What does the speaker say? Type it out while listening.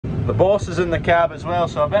The boss is in the cab as well,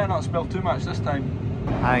 so I better not spill too much this time.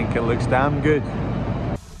 I think it looks damn good.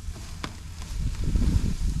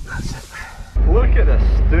 That's it. Look at the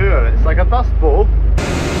stewer, it's like a dust bowl.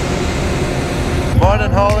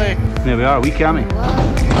 Morning, Holly. There we are, a wee cammy.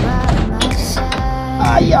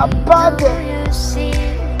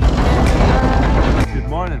 Good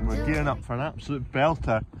morning, we're gearing up for an absolute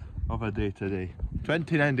belter of a day today.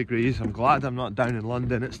 29 degrees, I'm glad I'm not down in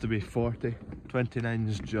London, it's to be 40. 29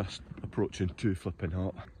 is just approaching too flipping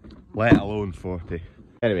hot, let alone 40.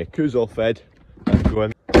 Anyway, coos all fed, let's go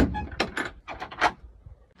in.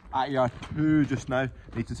 At yard 2 just now,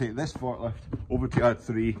 need to take this forklift over to yard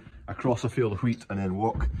 3, across a field of wheat, and then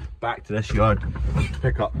walk back to this yard to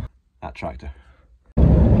pick up that tractor.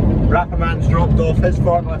 Rapperman's dropped off his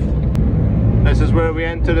forklift. This is where we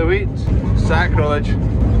enter the wheat. Sacrilege.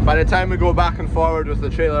 By the time we go back and forward with the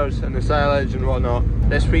trailers and the silage and whatnot,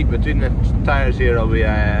 this wheat between the tyres here will be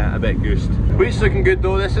a bit goosed. Wheat's looking good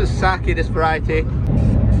though, this is Saki, this variety.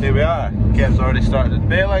 There we are, Kev's already started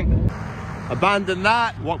baling. Abandon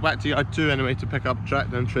that, walk back to yard 2 anyway to pick up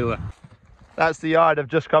tractor and trailer. That's the yard I've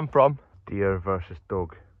just come from. Deer versus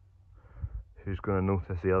dog. Who's going to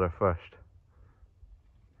notice the other first?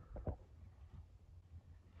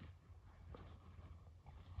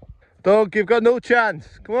 Dog, you've got no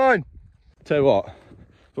chance. Come on. Tell you what,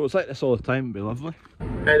 if it was like this all the time, it'd be lovely.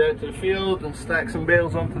 Head out to the field and stack some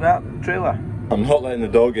bales onto that trailer. I'm not letting the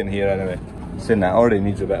dog in here anyway. Saying that already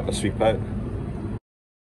needs a bit of a sweep out.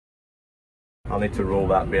 I'll need to roll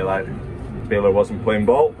that bale out. Baler wasn't playing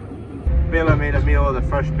ball. Baler made a meal of the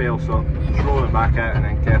first bale, so just roll it back out and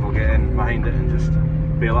then Kev will get in behind it and just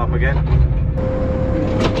bale up again.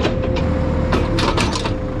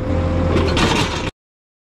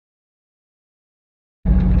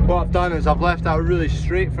 What I've done is I've left that really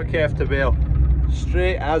straight for Kev to bale.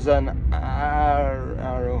 Straight as an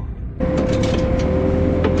arrow.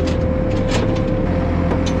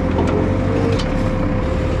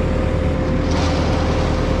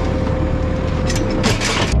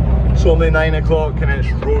 It's only 9 o'clock and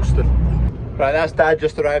it's roasting. Right, that's Dad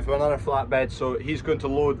just arrived with another flatbed, so he's going to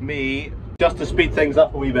load me just to speed things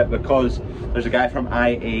up a wee bit because there's a guy from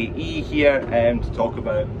IAE here to talk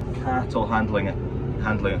about cattle handling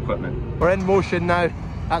equipment. We're in motion now.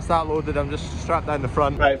 That's that loaded, I'm just strapped down the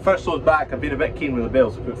front. Right, first load back. I've been a bit keen with the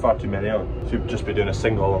bales, I put far too many on. Should just be doing a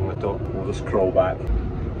single along the top. We'll just crawl back.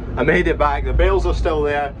 I made it back, the bales are still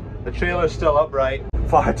there, the trailer's still upright.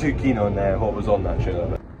 Far too keen on what was on that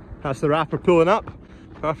trailer. That's the wrapper pulling up,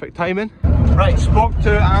 perfect timing. Right, spoke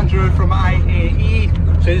to Andrew from IAE,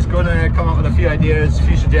 so he's going to come up with a few ideas, a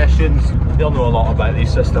few suggestions. They'll know a lot about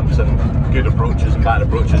these systems and good approaches and bad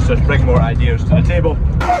approaches, so just bring more ideas to the table.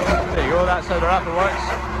 There you go, that's how the wrapper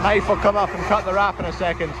works. Knife will come up and cut the wrap in a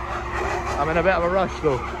second. I'm in a bit of a rush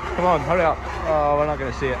though. Come on, hurry up. Oh, we're not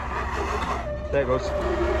going to see it. There it goes.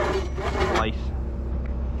 Nice.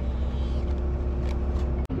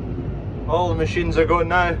 All the machines are going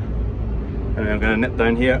now. And I'm going to nip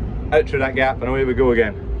down here, out through that gap, and away we go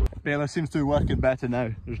again. Baler seems to be working better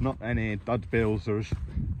now. There's not any dud bales. There's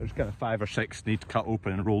kind of 5 or 6 need cut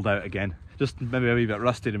open and rolled out again. Just maybe a wee bit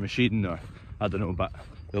rusty the machine, or I don't know, but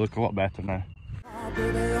they look a lot better now.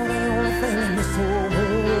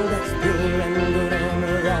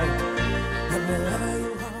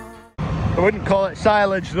 I wouldn't call it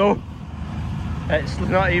silage though. It's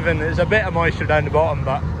not even, there's a bit of moisture down the bottom,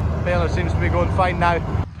 but baler seems to be going fine now.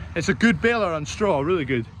 It's a good baler on straw, really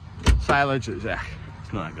good. Silage is,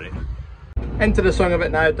 it's not that great. Into the swing of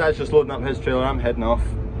it now, Dad's just loading up his trailer, I'm heading off.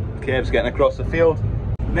 Kev's getting across the field.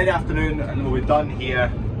 Mid-afternoon and we're done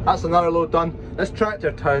here. That's another load done. This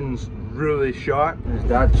tractor turns really sharp. There's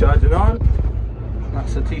Dad charging on.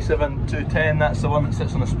 That's the T7 210, that's the one that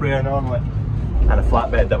sits on the sprayer normally. And a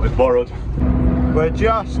flatbed that we've borrowed. We're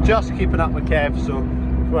just keeping up with Kev, so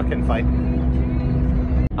it's working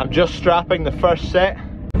fine. I'm just strapping the first set.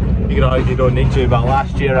 You can argue you don't need to, but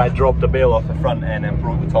last year I dropped a bale off the front end and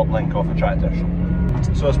broke the top link off the tractor.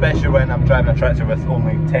 So especially when I'm driving a tractor with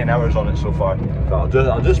only 10 hours on it so far. I'll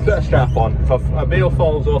just put a strap on. If a bale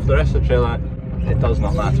falls off the rest of the trailer, it does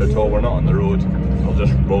not matter at all. We're not on the road. I'll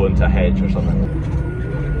just roll into a hedge or something.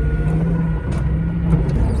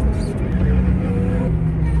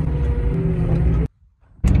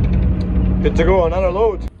 Good to go, another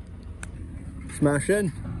load. Smash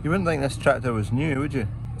in. You wouldn't think this tractor was new, would you?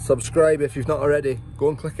 Subscribe if you've not already. Go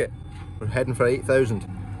and click it. We're heading for 8,000.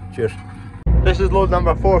 Cheers. This is load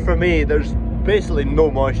number 4 for me. There's basically no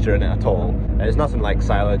moisture in it at all. It's nothing like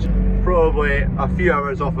silage. Probably a few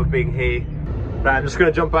hours off of being hay. Right, I'm just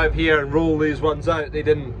going to jump out here and roll these ones out. They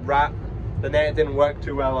didn't wrap. The net didn't work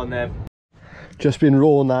too well on them. Just been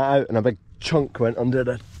rolling that out and a big chunk went under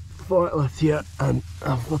the forklift here and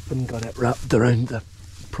I've flipping got it wrapped around the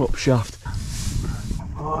prop shaft.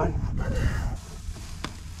 On.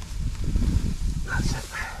 That's it.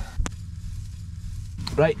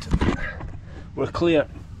 Right, we're clear.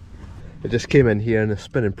 It just came in here and the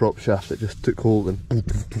spinning prop shaft, it just took hold and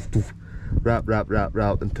wrap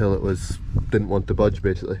until it didn't want to budge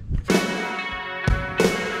basically.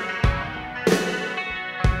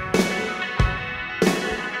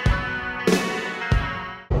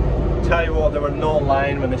 Tell you what, they were not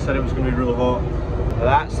lying when they said it was going to be really hot.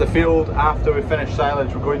 That's the field after we finish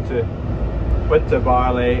silage. We're going to winter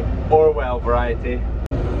barley, Orwell variety.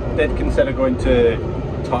 Did consider going to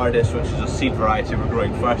Tardis, which is a seed variety we're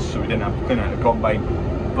growing first, so we didn't have to clean out the combine.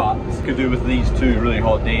 But could do with these 2 really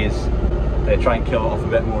hot days, they try and kill it off a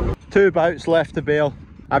bit more. 2 bouts left to bale.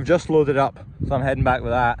 I've just loaded up, so I'm heading back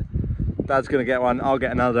with that. Dad's gonna get one, I'll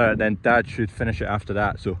get another, then Dad should finish it after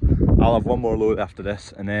that. So I'll have one more load after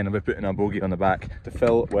this, and then I'll be putting a bogey on the back to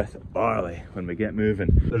fill with barley when we get moving.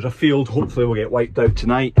 There's a field, hopefully we'll get wiped out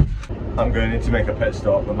tonight. I'm going to need to make a pit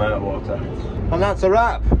stop, I'm out of water. And that's a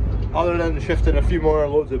wrap. Other than shifting a few more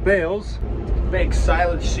loads of bales, big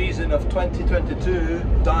silage season of 2022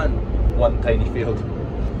 done. One tiny field.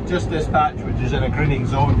 Just this patch, which is in a greening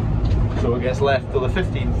zone, so it gets left till the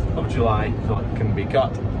 15th of July, so it can be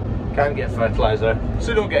cut. Can't get fertiliser,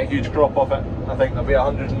 so don't get a huge crop off it. I think there'll be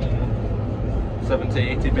 170,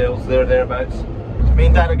 80 bales thereabouts. Me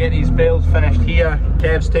and Dad will get these bales finished here.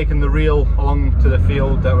 Kev's taking the reel along to the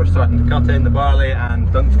field that we're starting to cut in the barley, and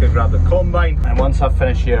Dunk's going to grab the combine. And once I've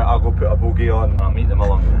finished here, I'll go put a bogey on and I'll meet them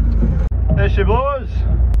along there. There she blows!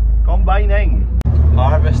 Combining!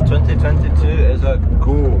 Harvest 2022 is a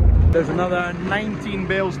go. There's another 19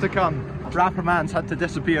 bales to come. Rapperman's had to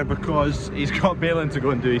disappear because he's got baling to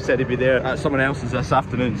go and do. He said he'd be there at someone else's this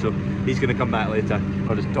afternoon, so he's going to come back later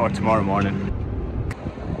or tomorrow morning.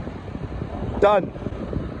 Done!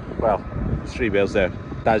 Well, there's 3 bales there.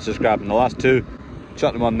 Dad's just grabbing the last 2,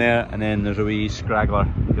 chuck them on there, and then there's a wee scraggler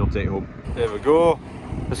he'll take home. There we go.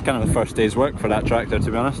 This is kind of the first day's work for that tractor,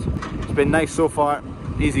 to be honest. It's been nice so far,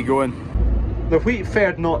 easy going. The wheat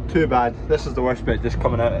fared not too bad. This is the worst bit, just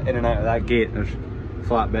coming out in and out of that gate. There's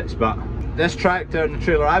flat bits, but this tractor and the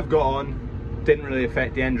trailer I've got on didn't really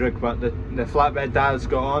affect the end rig, but the flatbed Dad's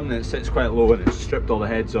got on, it sits quite low and it's stripped all the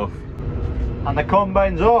heads off. And the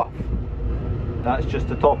combine's off. That's just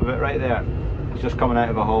the top of it right there. It's just coming out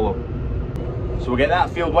of a hollow. So we'll get that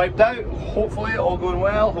field wiped out. Hopefully all going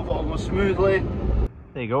well, hopefully all goes smoothly.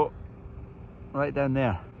 There you go. Right down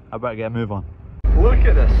there. I better get a move on. Look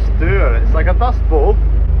at this stour, it's like a dust bowl.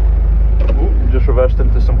 Oh, just reversed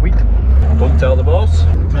into some wheat. Don't tell the boss.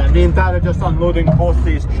 Me and Dad are just unloading both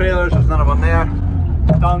these trailers, there's another one there.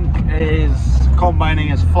 Dunk is combining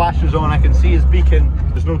his flashers on, I can see his beacon.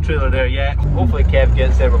 There's no trailer there yet. Hopefully Kev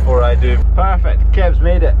gets there before I do. Perfect, Kev's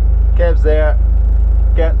made it. Kev's there.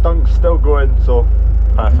 Dunk's still going, so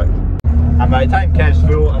perfect. And by the time Kev's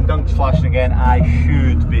full and Dunk's flashing again, I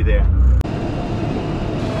should be there.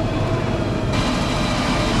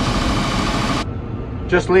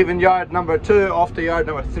 Just leaving yard number 2 off to yard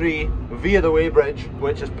number 3 via the weighbridge,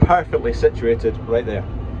 which is perfectly situated right there.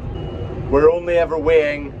 We're only ever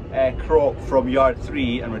weighing crop from yard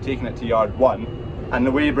 3 and we're taking it to yard 1, and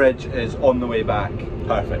the weighbridge is on the way back.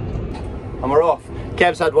 Perfect. And we're off.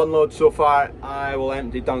 Kev's had 1 load so far. I will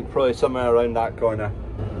empty Dunk probably somewhere around that corner.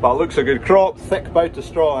 But it looks a good crop, thick bout of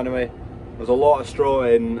straw anyway. There's a lot of straw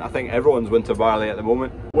in, I think, everyone's winter barley at the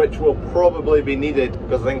moment, which will probably be needed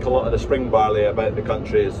because I think a lot of the spring barley about the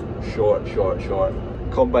country is short.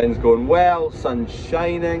 Combine's going well, sun's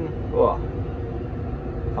shining. Oh,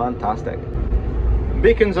 fantastic.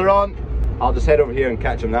 Beacons are on. I'll just head over here and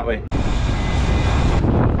catch them that way.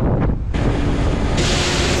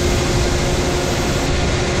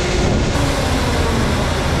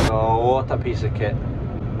 Oh, what a piece of kit.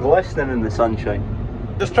 Glistening in the sunshine.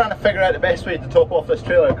 Just trying to figure out the best way to top off this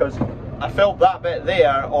trailer because I filled that bit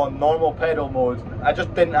there on normal pedal mode. I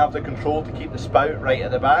just didn't have the control to keep the spout right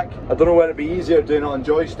at the back. I don't know whether it'd be easier doing it on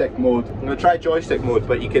joystick mode. I'm going to try joystick mode,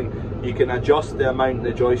 but you can adjust the amount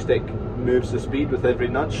the joystick moves the speed with every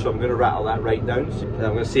nudge, so I'm going to rattle that right down. And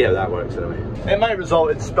I'm going to see how that works anyway. It might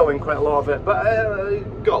result in spilling quite a lot of it, but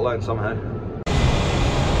got to learn somehow.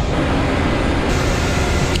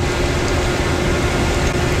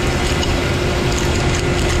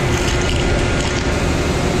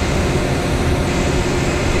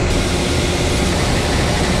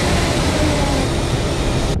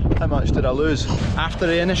 How much did I lose? After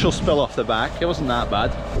the initial spill off the back, it wasn't that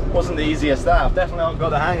bad. Wasn't the easiest that, I've definitely not got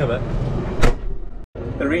the hang of it.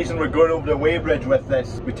 The reason we're going over the weighbridge with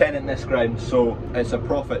this, we tenant this ground, so it's a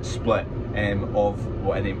profit split of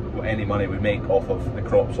what any money we make off of the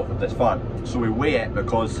crops off of this farm. So we weigh it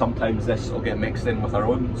because sometimes this will get mixed in with our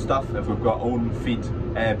own stuff. If we've got own feed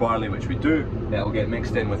barley, which we do, it'll get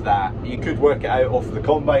mixed in with that. You could work it out off the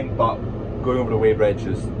combine, but going over the weighbridge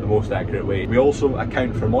is the most accurate way. We also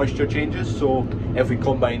account for moisture changes, so if we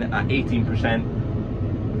combine at 18%,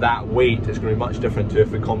 that weight is going to be much different to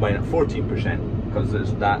if we combine at 14%, because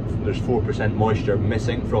there's 4% moisture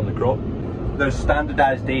missing from the crop. There's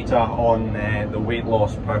standardised data on the weight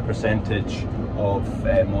loss per percentage of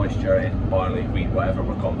moisture in barley, wheat, whatever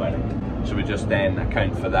we're combining. So we just then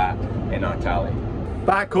account for that in our tally.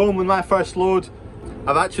 Back home with my first load,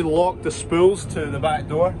 I've actually locked the spools to the back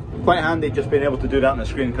door. Quite handy just being able to do that on the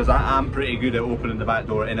screen, because I am pretty good at opening the back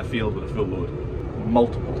door in a field with a full load,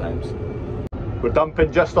 multiple times. We're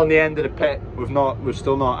dumping just on the end of the pit. We've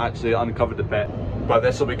still not actually uncovered the pit, but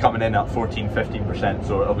this will be coming in at 14–15%,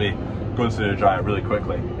 so it'll be going through the dryer really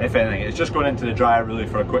quickly. If anything, it's just going into the dryer really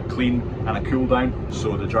for a quick clean and a cool down,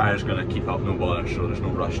 so the dryer's going to keep up, no bother, so there's no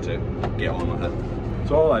rush to get on with it.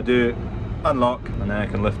 So all I do, unlock, and then I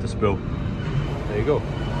can lift the spool. There you go,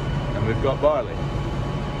 and we've got barley.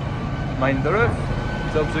 Mind the roof,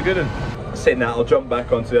 job's a good one. Saying that, I'll jump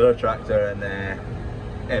back onto the other tractor and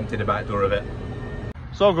empty the back door of it.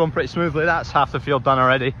 It's all going pretty smoothly. That's half the field done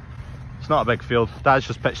already. It's not a big field. Dad's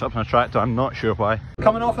just pitched up on a tractor, I'm not sure why.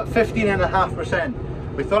 Coming off at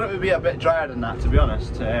 15.5%. We thought it would be a bit drier than that, to be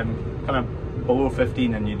honest. Kind of below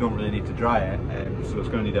 15 and you don't really need to dry it, so it's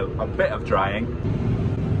going to need a bit of drying.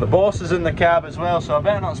 The boss is in the cab as well, so I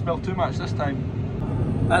better not spill too much this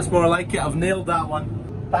time. That's more like it, I've nailed that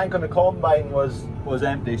one. Tank on the combine was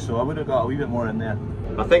empty, so I would have got a wee bit more in there.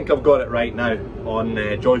 I think I've got it right now on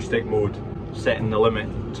joystick mode, setting the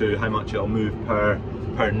limit to how much it'll move per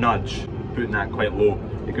nudge, putting that quite low.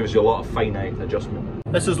 It gives you a lot of finite adjustment.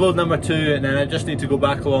 This is load number 2, and then I just need to go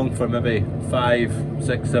back along for maybe 5,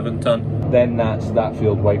 6, 7 ton. Then that's that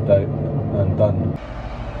field wiped out and done.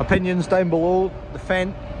 Opinions down below the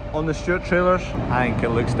fence on the Stewart trailers. I think it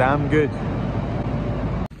looks damn good.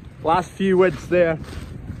 Last few widths there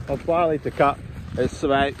of barley to cut. It's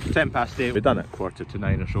about 8:10. We've done it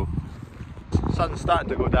 8:45 or so. Sun's starting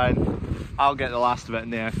to go down. I'll get the last of it in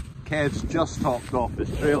there. Kev's just topped off his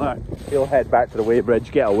trailer. He'll head back to the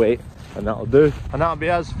weighbridge, get a weight, and that'll do. And that'll be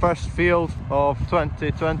us, first field of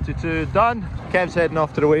 2022 done. Kev's heading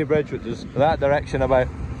off to the weighbridge, which is that direction about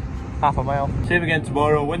half a mile. Same again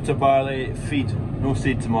tomorrow, winter barley, feed, no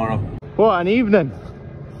seed tomorrow. What an evening!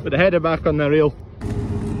 With the header back on the reel.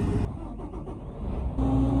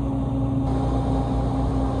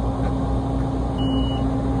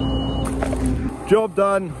 Job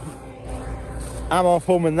done. I'm off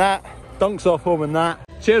home in that. Dunk's off home in that.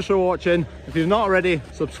 Cheers for watching. If you've not already,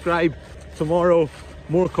 subscribe. Tomorrow,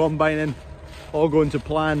 more combining. All going to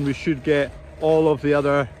plan. We should get all of the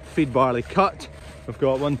other feed barley cut. We've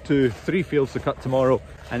got 1, 2, 3 fields to cut tomorrow.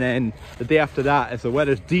 And then the day after that, if the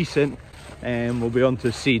weather's decent, we'll be on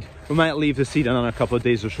to seed. We might leave the seed another couple of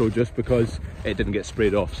days or so just because it didn't get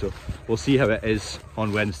sprayed off. So we'll see how it is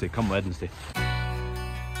on Wednesday, come Wednesday.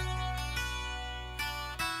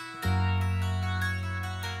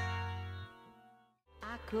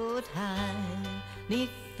 Could hide neath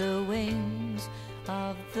the wings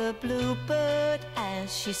of the bluebird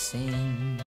as she sings.